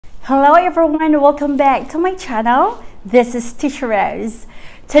Hello everyone, welcome back to my channel. This is Teacher Rose.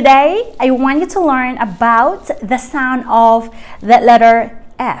 Today, I want you to learn about the sound of the letter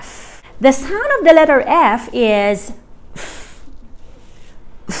F. The sound of the letter F is F.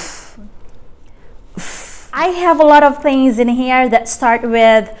 F. F. I have a lot of things in here that start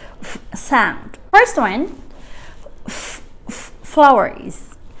with F sound. First one, F. F.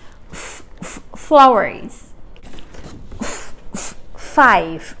 Flowers. F. F. Flowers. F. F.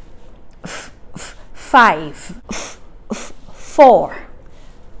 Five. F. F. Five. F. F. Four.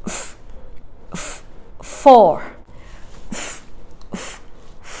 F. F. Four. F. F.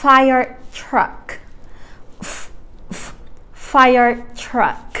 Fire truck. F. F. Fire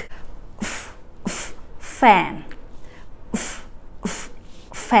truck. F. F. Fan. F. F.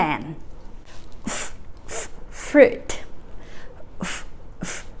 Fan. F. F. Fruit. F.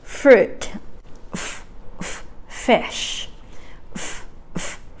 F. Fruit. F. F. Fish. F.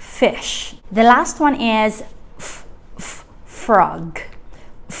 F. Fish. The last one is F. F. Frog.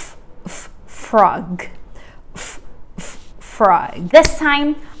 F. F. Frog. F. F. Frog. This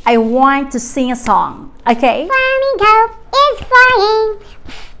time, I want to sing a song, okay? Flamingo is flying.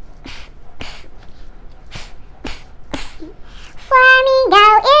 Flamingo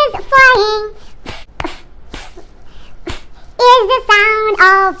is flying. Is the sound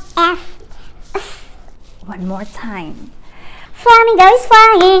of F. One more time. Flamingo is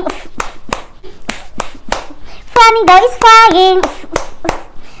flying. Flamingo is flying.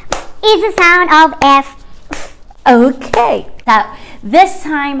 Is the sound of F. Okay. Now, this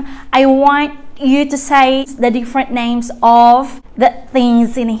time, I want you to say the different names of the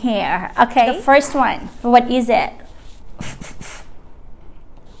things in here, okay? The first one, what is it?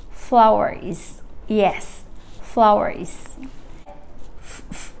 Flowers. Yes, flowers.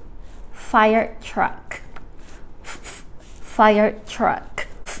 Fire truck. Fire truck.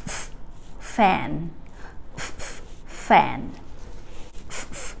 Fan. Fan.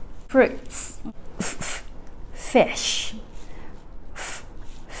 Fruits. Fish.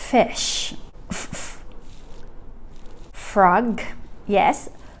 Fish. Frog. Yes.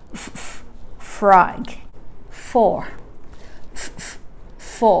 Frog. Four.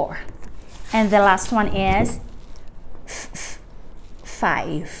 Four. And the last one is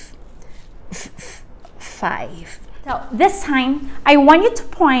five. Five. So this time, I want you to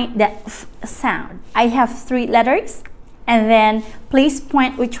point the F sound. I have 3 letters, and then please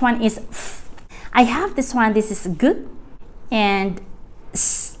point which one is F. I have this one. This is G and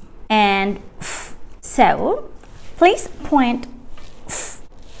S and F. So please point F.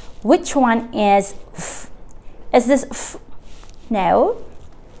 Which one is F? Is this F? No.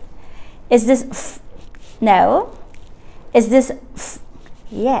 Is this F? No. Is this F?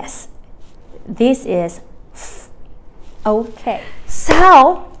 Yes. This is F. Okay.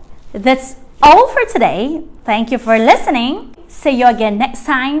 So that's all for today. Thank you for listening. See you again next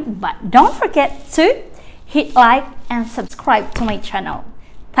time. But don't forget to hit like and subscribe to my channel.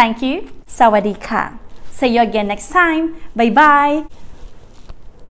 Thank you. Sawadee ka. See you again next time. Bye bye.